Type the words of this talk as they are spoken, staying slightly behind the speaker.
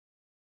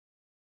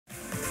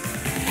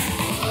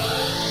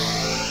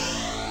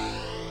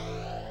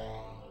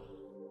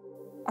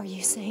Are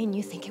you saying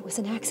you think it was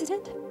an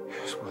accident?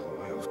 Yes,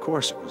 well, of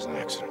course it was an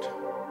accident.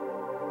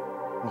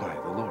 Why,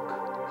 the look?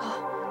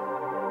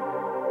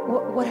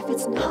 What if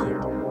it's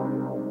not?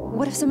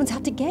 What if someone's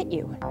out to get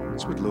you?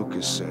 That's what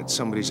Lucas said.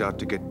 Somebody's out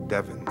to get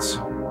Devons.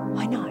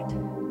 Why not?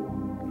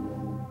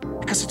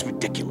 Because it's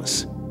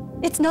ridiculous.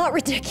 It's not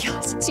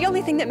ridiculous. It's the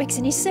only thing that makes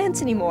any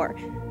sense anymore.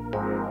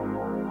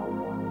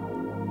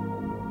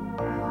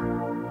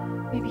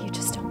 Maybe you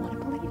just don't want to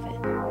believe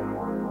it.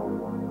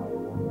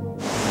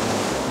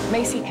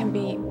 Macy can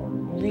be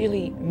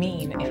really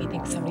mean if he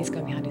thinks somebody's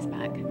going behind his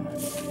back.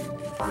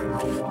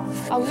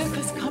 Oh,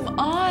 Lucas, come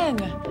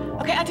on.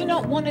 Okay, I do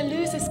not want to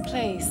lose this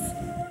place.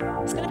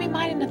 It's going to be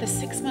mine in another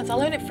 6 months.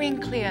 I'll own it free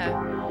and clear.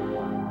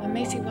 And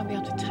Macy won't be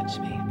able to touch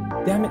me.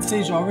 Damn it,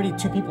 Sage, already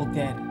 2 people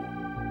dead.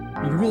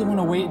 You really want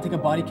to wait and take a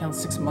body count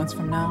 6 months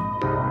from now?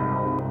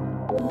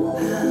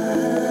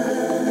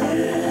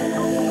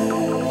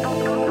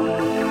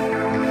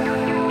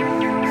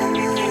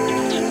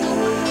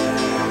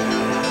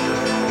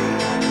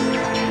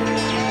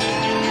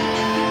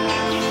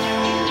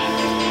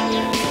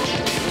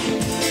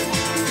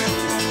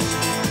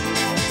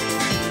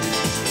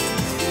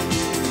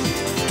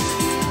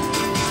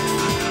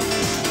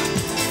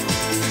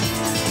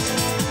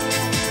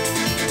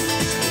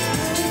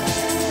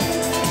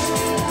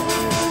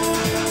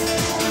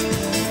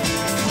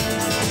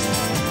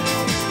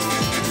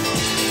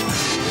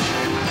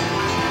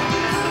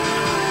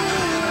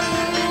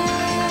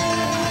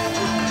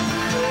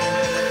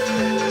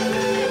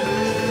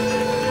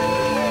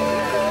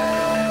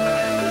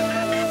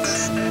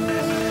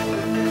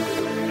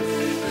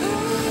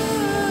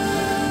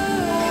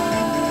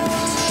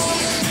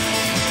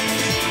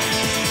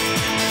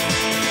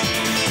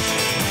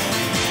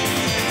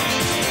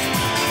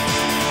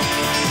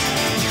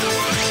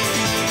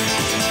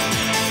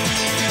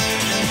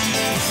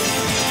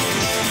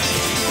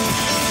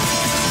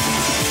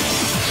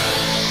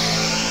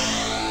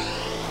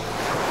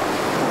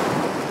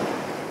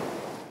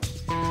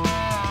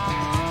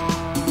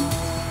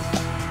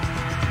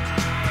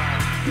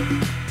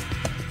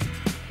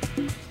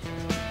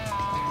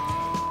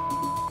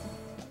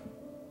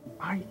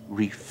 I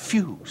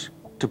refuse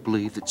to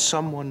believe that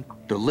someone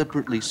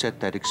deliberately set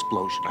that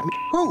explosion. I mean,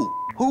 who?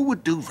 Who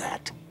would do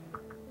that?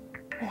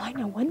 Well, I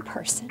know one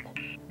person.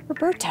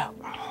 Roberto.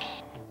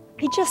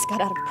 He just got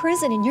out of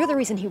prison, and you're the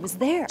reason he was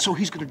there. So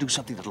he's gonna do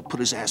something that'll put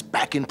his ass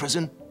back in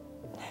prison?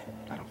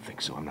 I don't think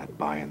so. I'm not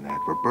buying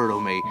that. Roberto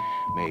may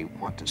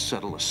want to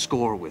settle a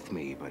score with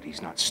me, but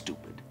he's not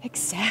stupid.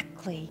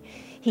 Exactly.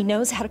 He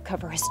knows how to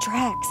cover his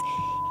tracks.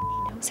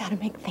 He knows how to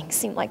make things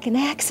seem like an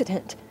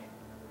accident.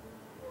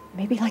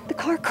 Maybe like the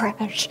car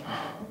crash.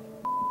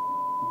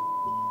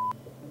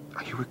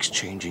 Are you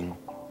exchanging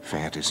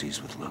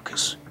fantasies with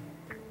Lucas?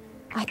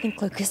 I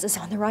think Lucas is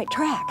on the right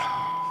track.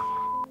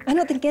 I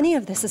don't think any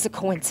of this is a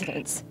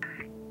coincidence.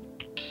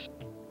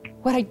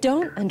 What I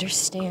don't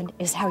understand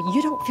is how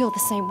you don't feel the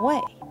same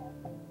way.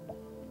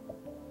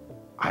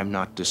 I'm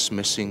not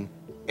dismissing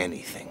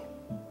anything.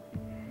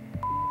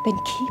 Then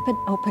keep an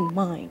open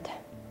mind.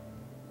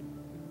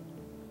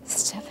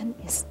 Stefan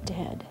is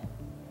dead.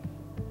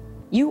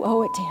 You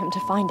owe it to him to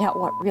find out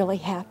what really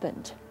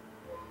happened.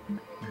 You're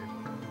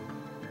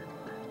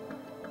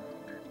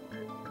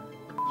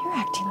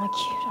acting like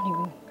you don't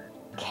even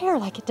care,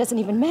 like it doesn't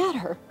even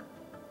matter.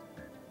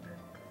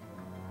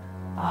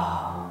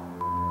 Oh,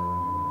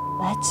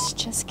 let's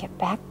just get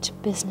back to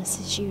business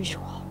as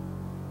usual.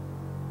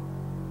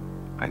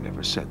 I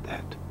never said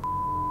that.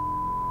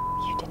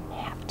 You didn't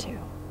have to.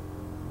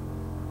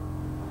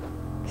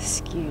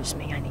 Excuse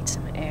me, I need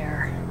some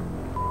air.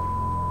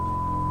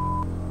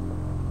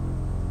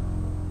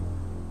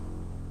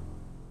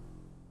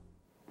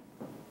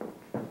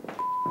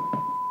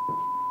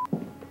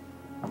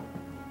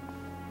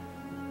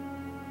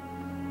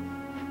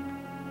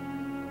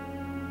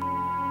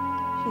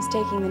 She's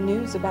taking the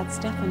news about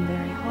Stefan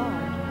very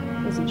hard,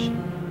 isn't she?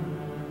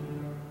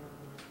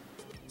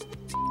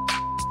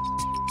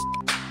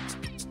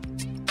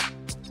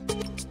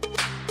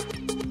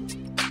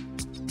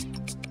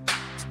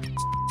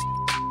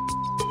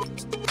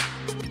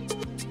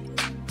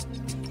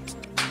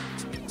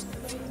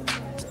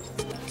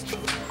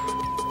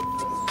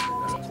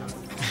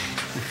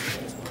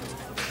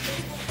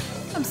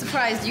 I'm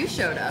surprised you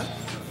showed up.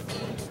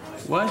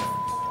 What?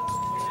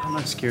 I'm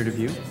not scared of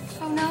you.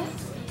 Oh, no?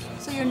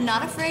 So you're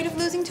not afraid of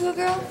losing to a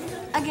girl?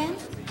 Again?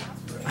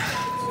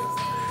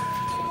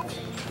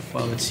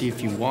 Well, let's see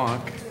if you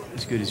walk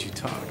as good as you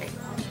talk.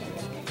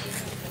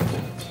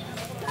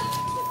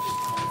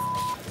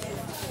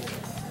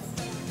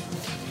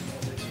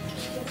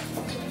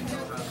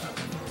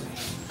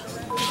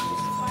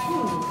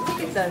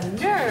 Look at the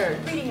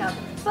nerd reading a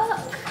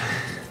book.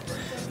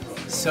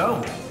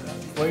 So,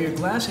 wear your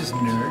glasses,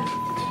 nerd.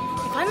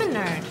 If I'm a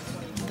nerd,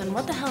 then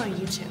what the hell are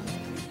you two?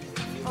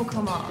 Oh,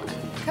 come on.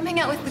 Come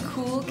hang out with the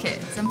cool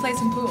kids and play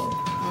some pool.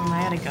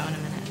 I gotta go in a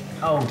minute.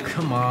 Oh,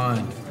 come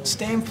on.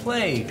 Stay and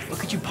play. What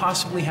could you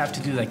possibly have to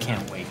do that I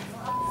can't wait?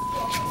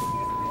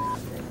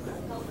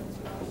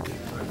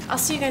 I'll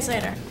see you guys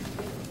later.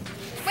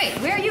 Wait,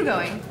 where are you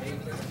going?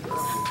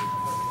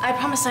 I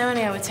promised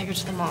Ione I would take her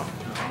to the mall.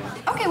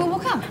 Okay, well, we'll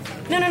come.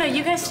 No,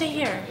 you guys stay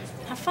here.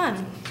 Have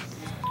fun.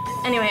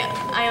 Anyway,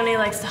 Ione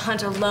likes to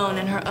hunt alone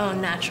in her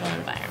own natural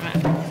environment.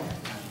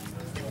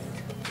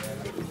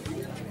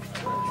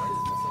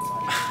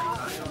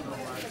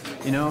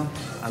 You know,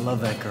 I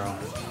love that girl,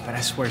 but I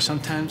swear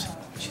sometimes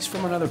she's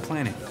from another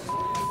planet.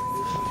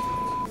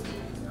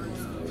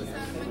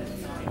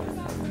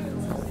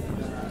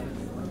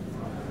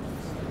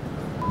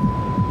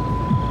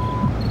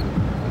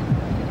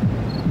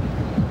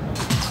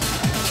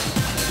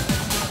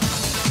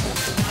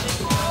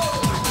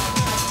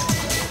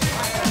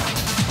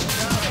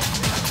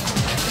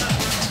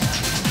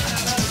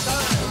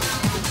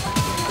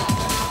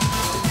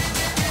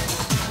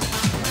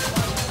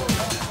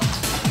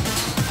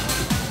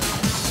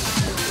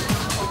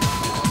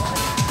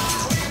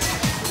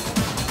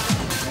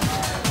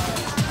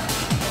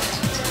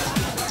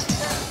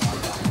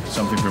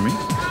 Something for me?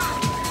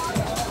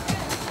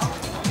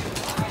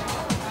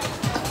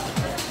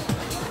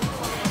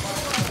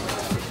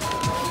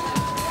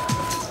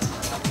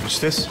 What's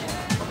this?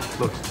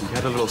 Look, we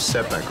had a little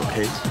setback,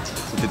 okay?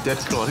 With the dead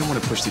girl, I didn't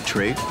want to push the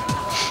trade.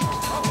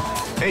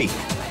 Hey,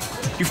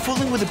 you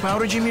fooling with the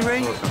powder, Jimmy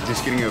Ray? Look, I'm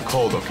just getting a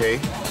cold, okay?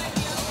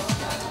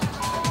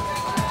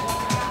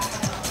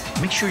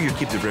 Make sure you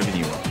keep the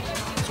revenue up,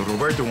 so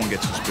Roberto won't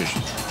get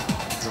suspicious.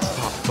 Look,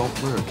 Pop,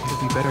 don't worry, okay?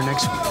 It'll be better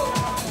next week.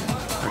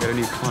 I got a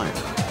new client,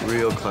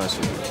 real classy,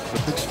 a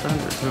big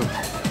spender, too.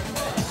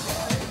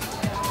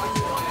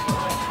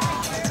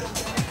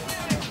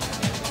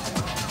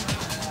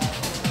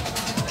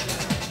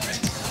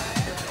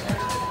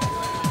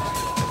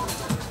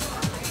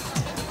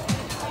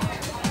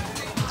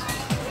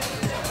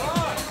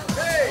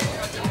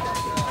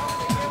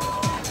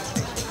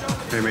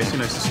 Hey, Macy,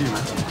 nice to see you,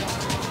 man.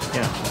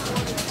 Yeah.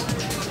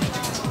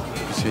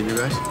 You seeing you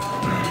guys?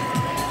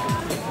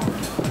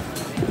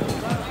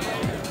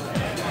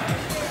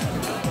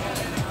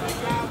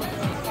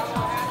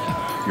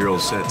 You're all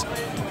set.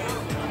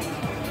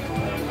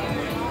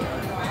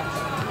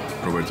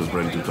 Roberto's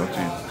ready to talk to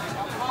you.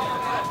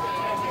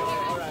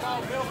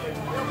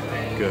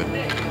 Good.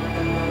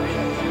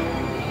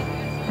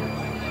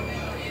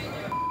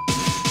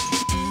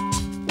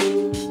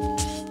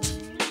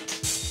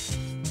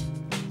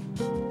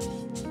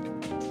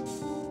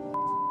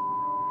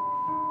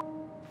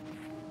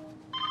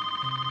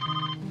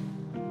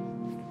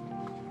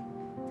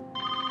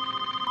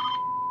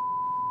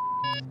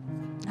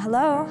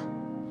 Hello?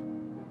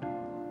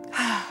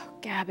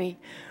 Gabby,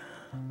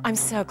 I'm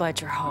so glad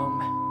you're home.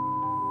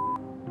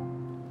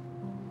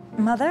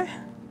 Mother?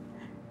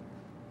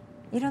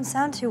 You don't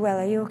sound too well.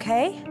 Are you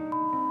okay?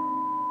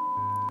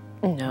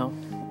 No,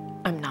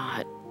 I'm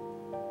not.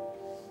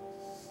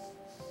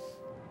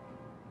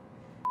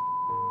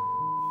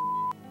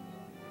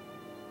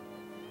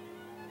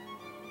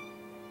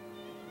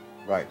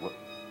 Right.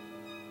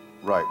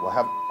 Well,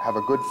 have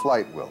a good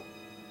flight, Will.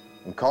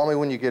 And call me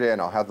when you get in.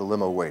 I'll have the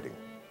limo waiting.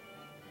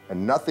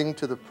 And nothing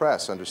to the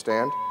press,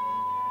 understand?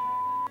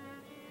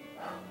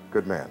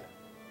 Good man.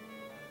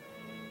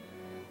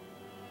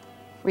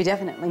 We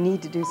definitely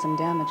need to do some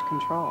damage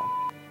control.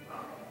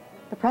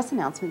 The press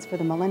announcements for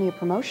the Millennia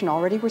promotion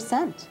already were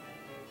sent.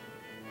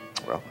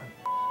 Well,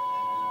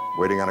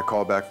 waiting on a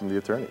call back from the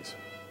attorneys.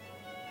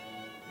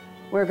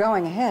 We're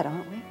going ahead,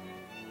 aren't we?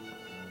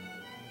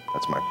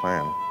 That's my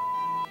plan.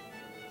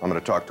 I'm going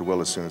to talk to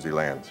Will as soon as he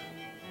lands.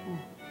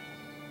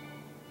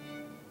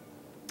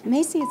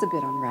 Macy is a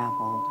bit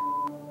unraveled.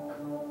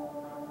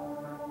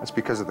 That's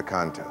because of the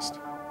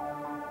contest.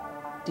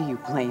 Do you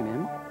blame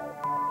him?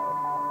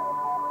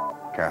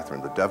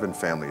 Catherine, the Devon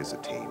family is a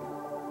team.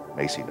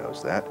 Macy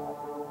knows that.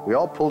 We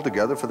all pulled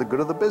together for the good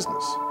of the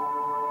business.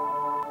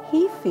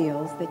 He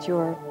feels that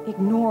you're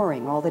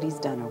ignoring all that he's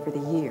done over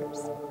the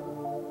years.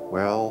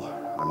 Well,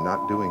 I'm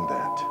not doing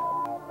that.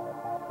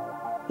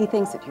 He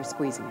thinks that you're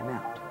squeezing him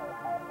out.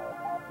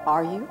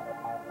 Are you?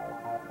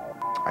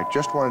 I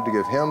just wanted to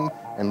give him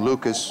and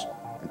Lucas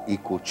an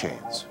equal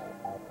chance.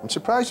 I'm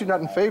surprised you're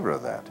not in favor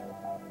of that.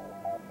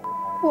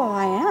 Well,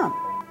 I am.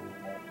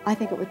 I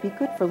think it would be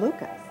good for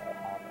Lucas.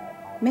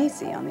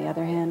 Macy, on the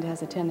other hand,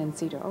 has a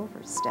tendency to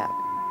overstep.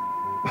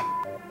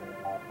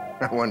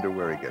 I wonder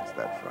where he gets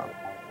that from.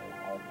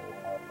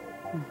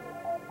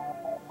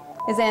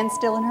 Is Anne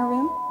still in her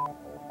room?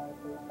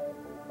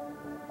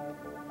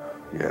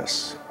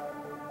 Yes.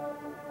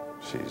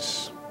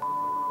 She's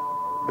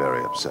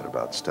very upset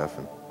about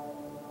Stefan.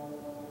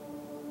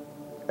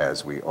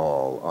 As we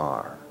all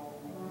are.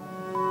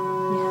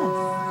 Yes.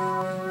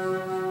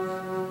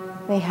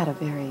 They had a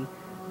very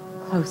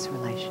close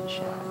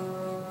relationship.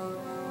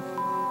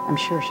 I'm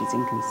sure she's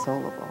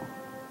inconsolable.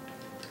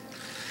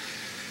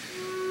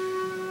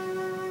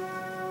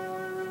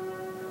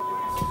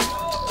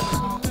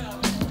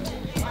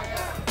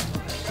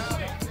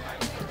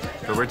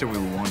 Roberto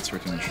will want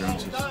certain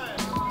assurances.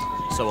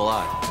 So will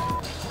I.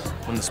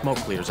 When the smoke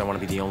clears, I want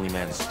to be the only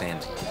man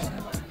standing.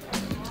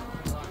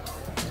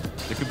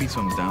 There could be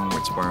some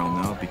downward spiral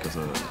now because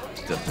of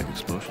the Delta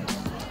explosion.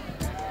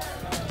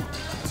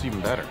 That's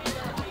even better.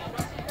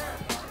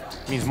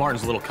 It means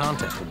Martin's little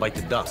contest will bite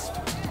the dust.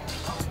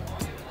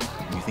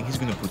 You think he's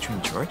gonna put you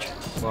in charge?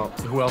 Well,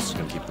 who else is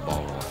gonna keep the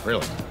ball rolling,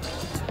 really?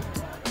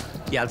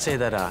 Yeah, I'd say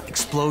that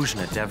explosion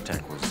at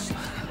DevTech was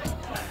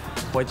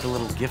quite the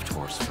little gift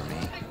horse for me.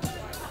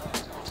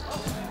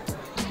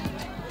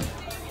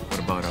 What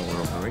about our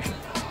operation?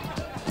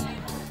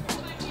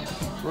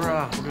 We're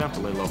gonna have to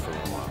lay low for a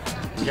little while.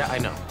 Yeah, I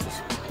know.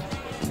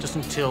 Just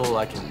until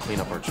I can clean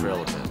up our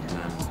trail a bit,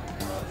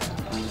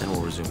 and then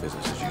we'll resume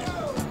business as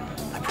usual.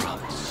 I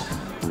promise.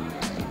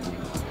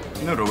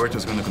 You know,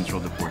 Roberto's gonna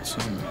control the port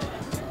soon.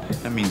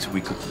 That means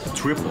we could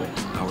triple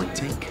our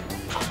take.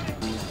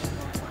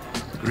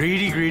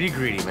 Greedy, greedy,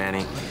 greedy,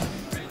 Manny.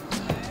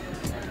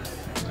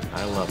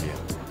 I love you.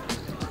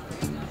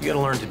 You gotta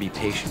learn to be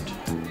patient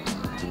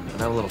and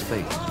have a little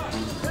faith.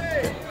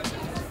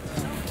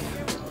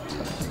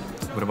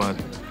 What about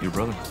your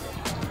brother?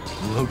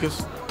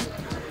 Lucas?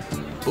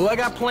 Well, I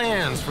got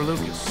plans for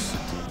Lucas.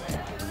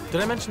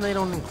 Did I mention they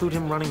don't include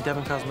him running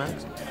Devon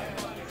Cosmetics?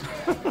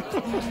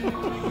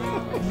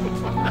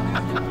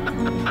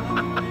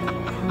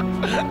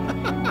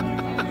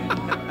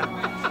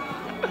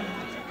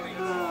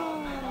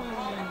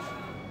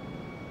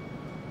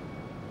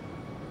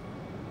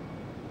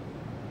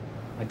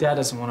 My dad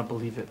doesn't want to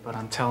believe it, but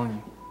I'm telling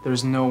you,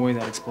 there's no way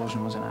that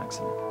explosion was an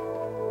accident.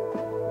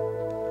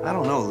 I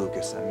don't know,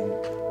 Lucas. I mean,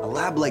 a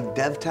lab like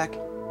DevTech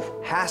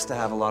has to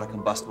have a lot of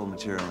combustible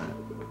material in it.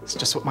 It's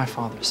just what my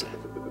father said.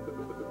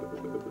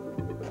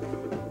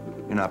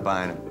 You're not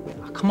buying it.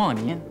 Oh, come on,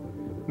 Ian.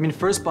 I mean,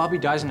 first Bobby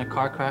dies in a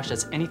car crash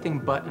that's anything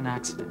but an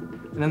accident.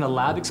 And then the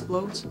lab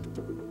explodes.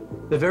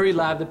 The very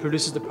lab that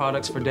produces the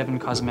products for Devon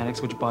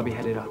Cosmetics, which Bobby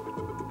headed up.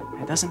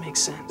 It doesn't make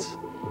sense.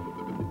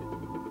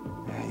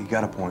 Yeah, you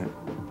got a point.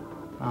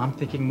 I'm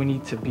thinking we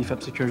need to beef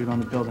up security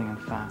around the building and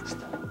fast.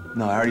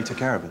 No, I already took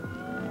care of it.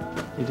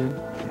 You did?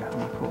 Yeah.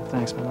 Oh, cool.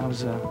 Thanks, man. That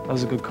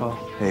was a good call.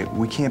 Hey,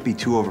 we can't be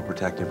too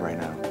overprotective right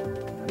now.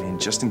 I mean,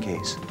 just in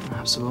case.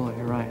 Absolutely,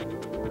 you're right.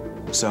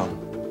 So,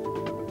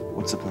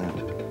 what's the plan?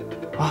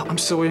 Well, I'm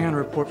still waiting on a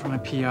report from my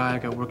PI I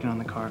got working on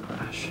the car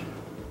crash.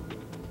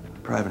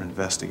 Private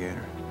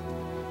investigator.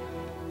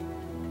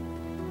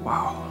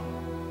 Wow.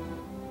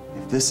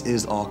 If this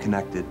is all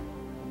connected,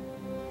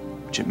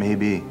 which it may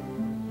be.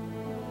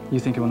 You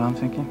thinking what I'm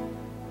thinking?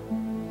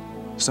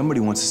 Somebody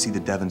wants to see the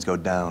Devons go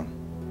down.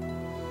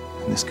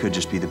 And this could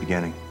just be the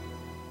beginning.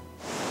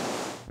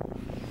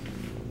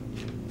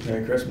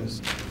 Merry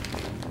Christmas.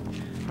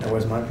 That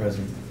was my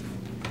present.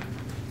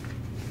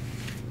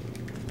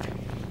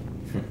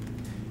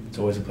 It's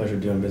always a pleasure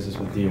doing business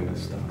with you,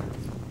 Miss Sutta.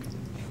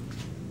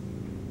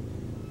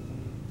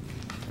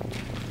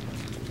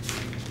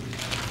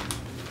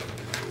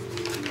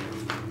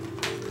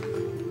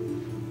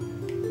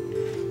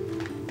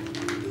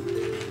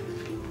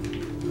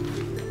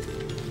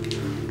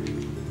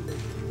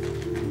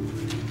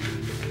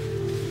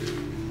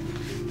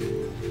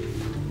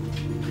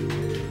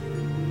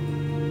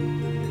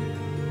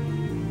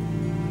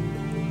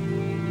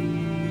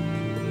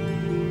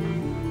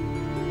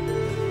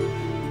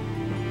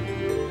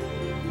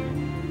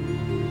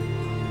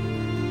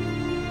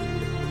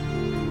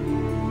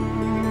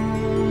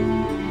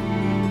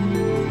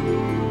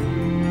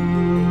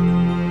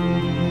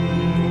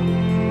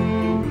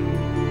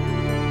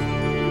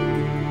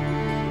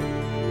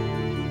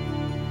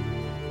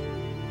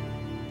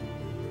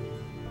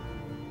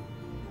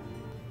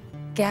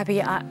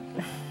 Gabby, I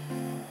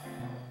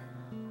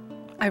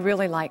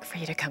really like for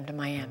you to come to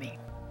Miami.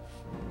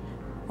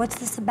 What's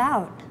this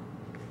about?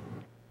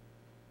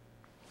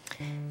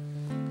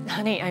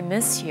 Honey, I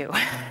miss you.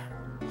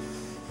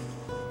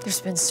 There's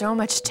been so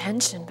much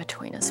tension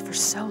between us for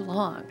so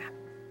long.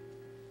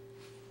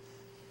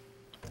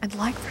 I'd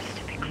like for you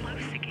to be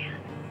close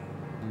again.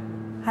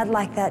 I'd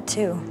like that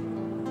too.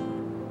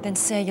 Then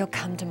say you'll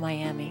come to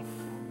Miami.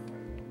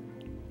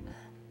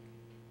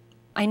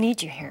 I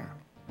need you here.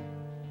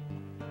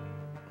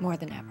 More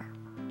than ever.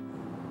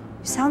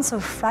 You sound so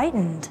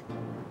frightened.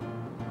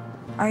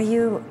 Are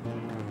you...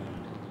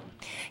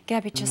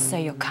 Gabby, just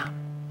say you'll come.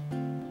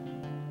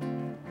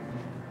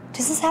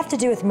 Does this have to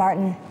do with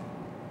Martin?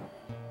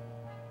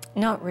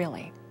 Not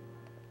really.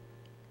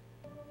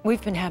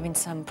 We've been having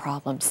some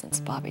problems since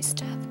Bobby's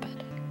death, but...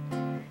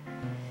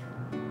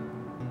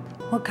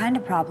 What kind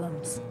of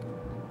problems?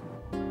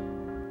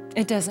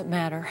 It doesn't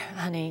matter,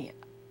 honey.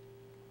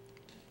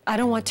 I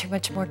don't want too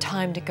much more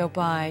time to go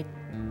by.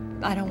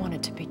 I don't want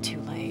it to be too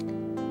late.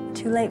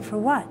 Too late for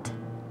what?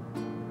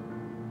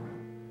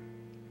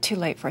 Too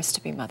late for us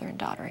to be mother and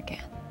daughter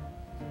again.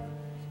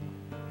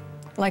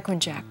 Like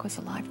when Jack was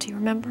alive, do you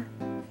remember?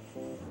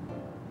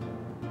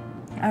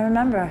 I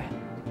remember.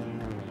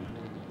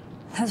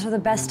 Those were the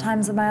best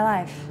times of my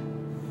life.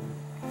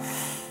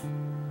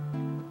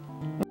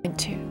 Mine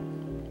too.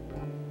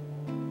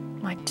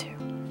 Mine too.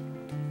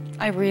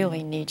 I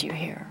really need you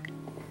here.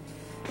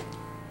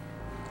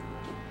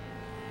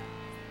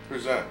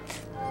 Who's that?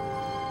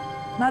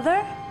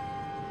 Mother?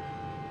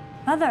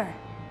 Mother?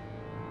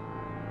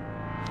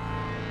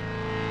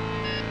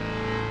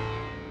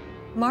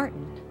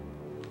 Martin.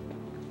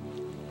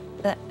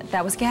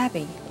 That was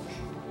Gabby.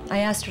 I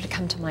asked her to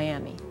come to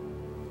Miami.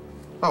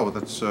 Oh,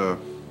 that's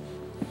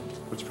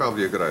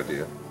probably a good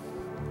idea.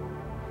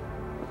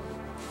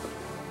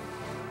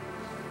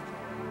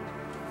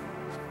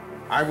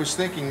 I was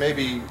thinking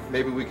maybe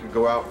we could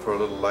go out for a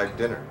little light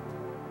dinner.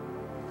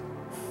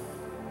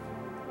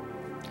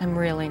 I'm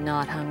really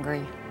not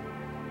hungry.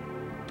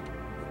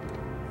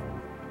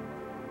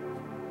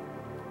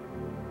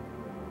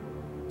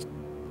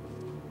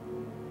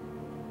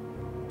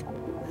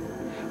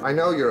 I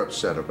know you're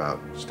upset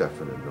about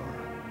Stefan and Nora.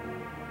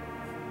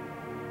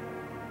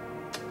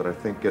 But I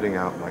think getting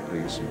out might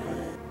lead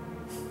somebody.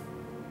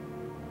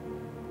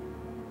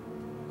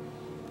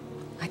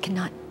 I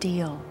cannot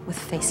deal with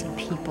facing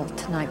people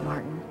tonight,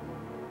 Martin.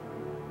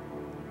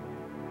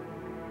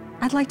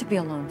 I'd like to be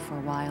alone for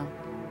a while.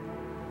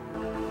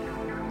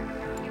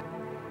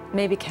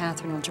 Maybe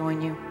Catherine will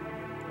join you.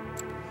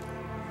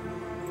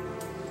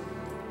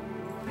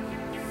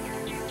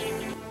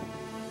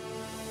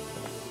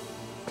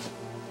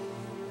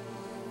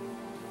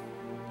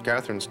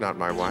 Catherine's not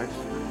my wife.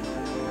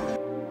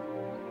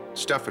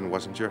 Stefan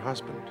wasn't your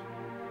husband.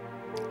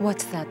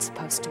 What's that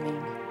supposed to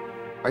mean?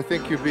 I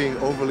think you're being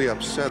overly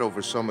upset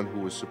over someone who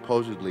was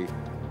supposedly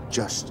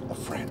just a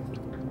friend.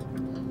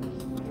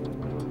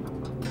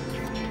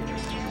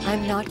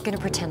 I'm not gonna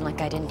pretend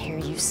like I didn't hear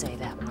you say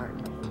that, Martin.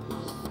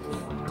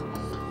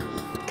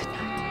 Good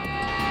night.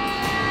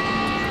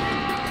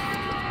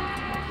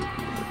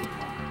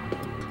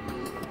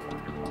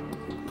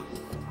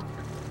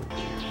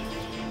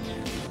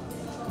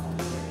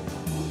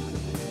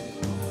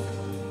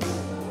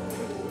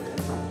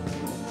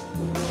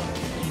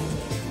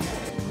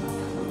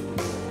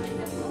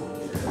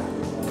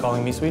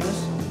 Calling me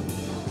sweetness?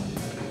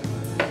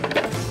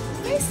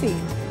 Tracy,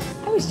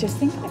 I was just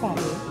thinking about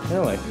you.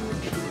 Really?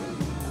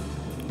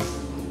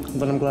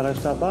 But I'm glad I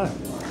stopped by.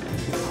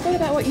 What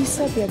about what you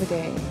said the other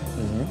day?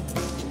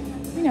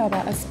 Mm-hmm. You know,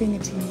 about us being a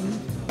team.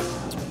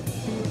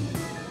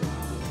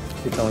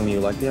 You're telling me you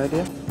like the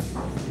idea?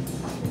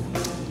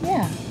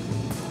 Yeah.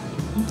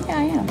 Yeah,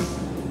 I am.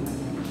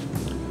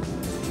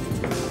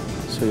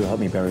 So you'll help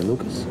me bury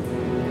Lucas?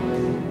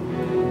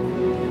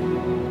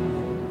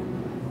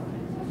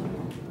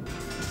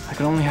 I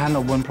could only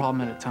handle one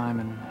problem at a time,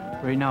 and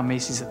right now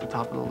Macy's at the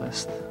top of the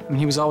list. I mean,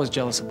 he was always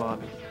jealous of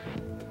Bobby.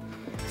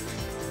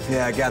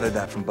 Yeah, I gathered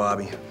that from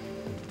Bobby.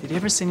 Did he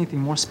ever say anything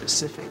more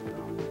specific?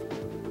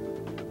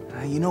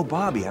 You know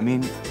Bobby, I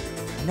mean,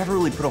 I never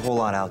really put a whole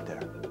lot out there.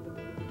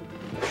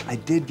 I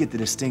did get the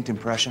distinct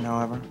impression,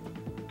 however,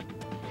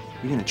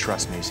 he didn't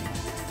trust Macy.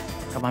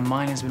 God, my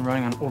mind has been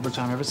running on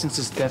overtime ever since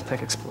this death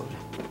tech exploded.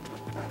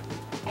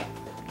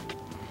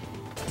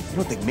 You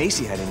don't think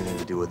Macy had anything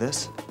to do with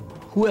this?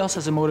 Who else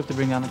has a motive to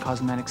bring down the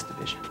cosmetics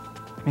division?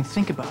 I mean,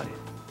 think about it.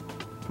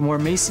 From where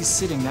Macy's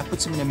sitting, that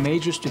puts him in a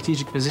major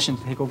strategic position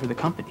to take over the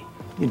company.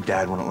 Your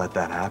dad wouldn't let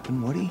that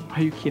happen, would he?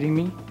 Are you kidding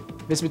me?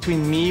 If it's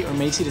between me or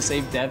Macy to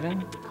save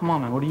Devin? Come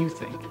on, man, what do you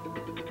think?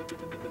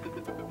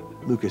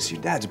 Lucas,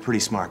 your dad's a pretty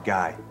smart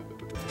guy.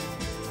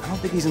 I don't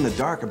think he's in the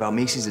dark about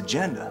Macy's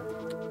agenda.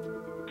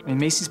 I mean,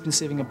 Macy's been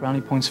saving up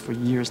brownie points for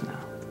years now.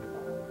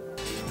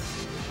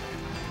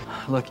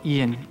 Look,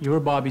 Ian, you're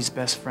Bobby's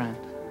best friend,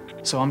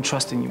 so I'm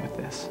trusting you with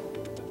this.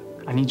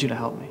 I need you to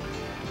help me.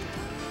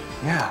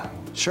 Yeah,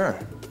 sure.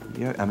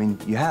 Yeah, I mean,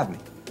 you have me.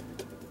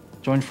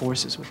 Join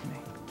forces with me.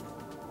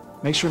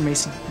 Make sure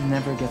Macy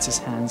never gets his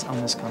hands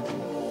on this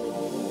company.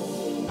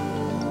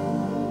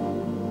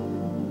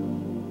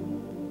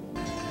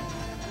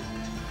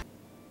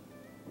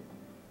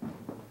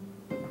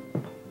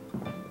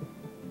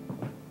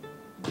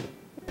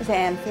 Is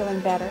Anne feeling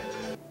better?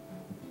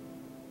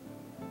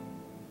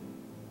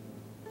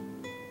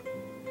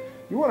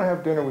 You want to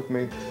have dinner with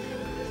me?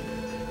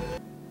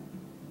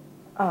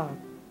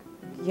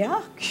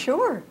 Yeah,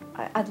 sure.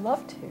 I'd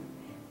love to.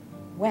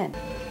 When?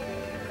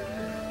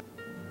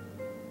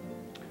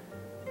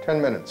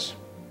 10 minutes.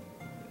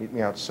 Meet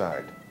me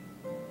outside.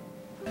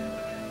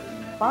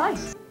 Fine.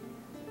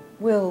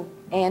 Will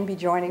Anne be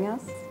joining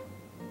us?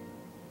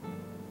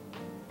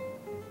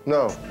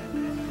 No.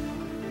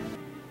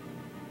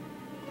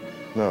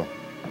 No.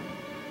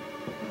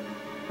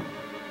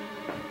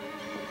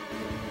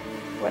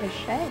 What a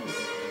shame.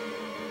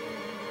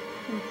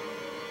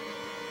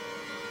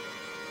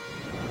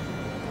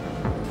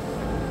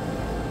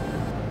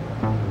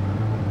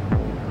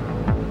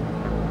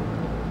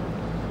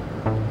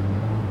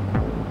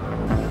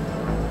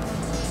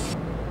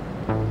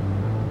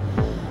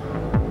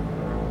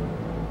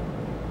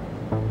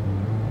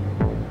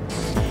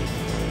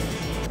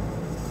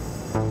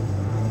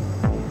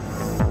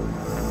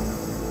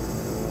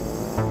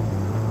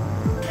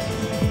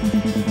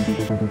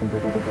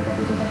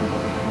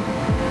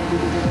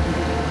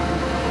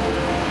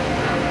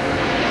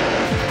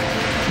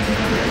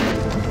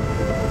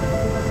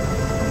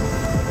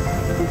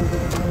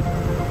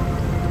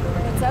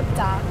 What's up,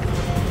 Doc?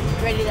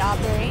 Ready to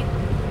operate?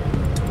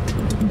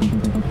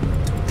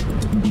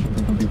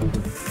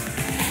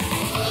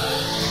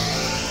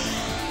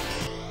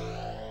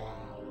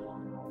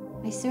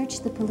 I searched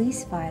searched the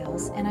police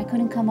files, and I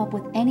couldn't come up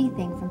with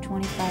anything from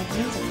 25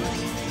 years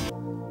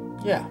ago.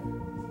 Yeah,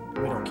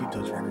 we don't keep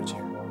those records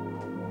here.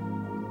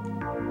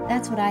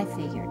 That's what I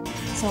figured.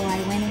 So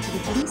I went into the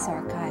police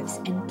archives,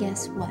 and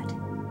guess what?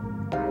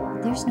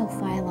 There's no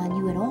file on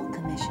you at all,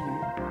 Commissioner.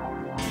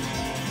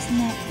 Isn't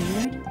that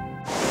weird?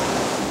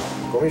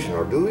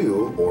 Commissioner, do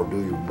you or do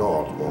you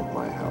not want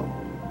my help?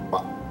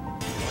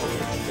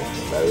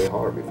 Think very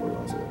hard before you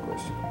answer the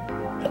question.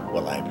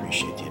 Well, I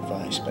appreciate the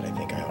advice, but I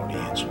think I already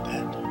answered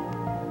that.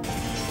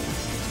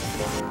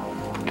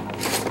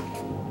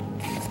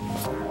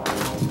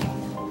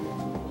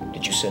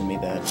 Did you send me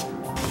that?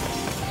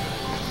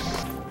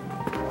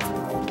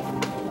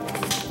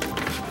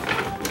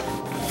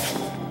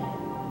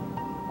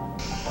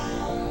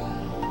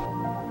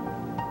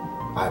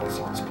 I haven't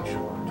seen this picture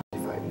in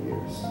 25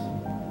 years.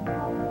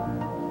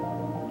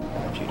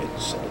 If you didn't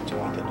send it to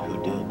me, then who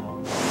did?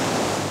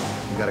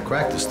 You gotta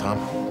crack this, Thom.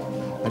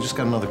 I just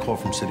got another call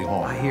from City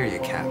Hall. I hear you,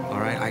 Cap, all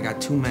right? I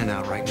got 2 men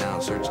out right now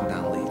searching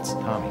down leads.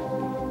 Tommy,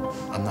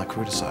 I'm not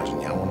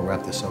criticizing you. I want to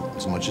wrap this up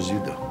as much as you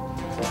do.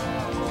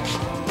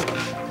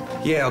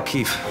 Yeah,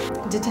 O'Keefe.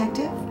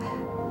 Detective?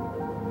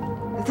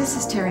 This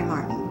is Terry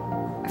Martin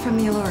from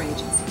the Allure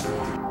Agency.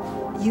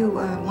 You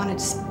wanted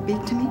to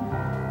speak to me?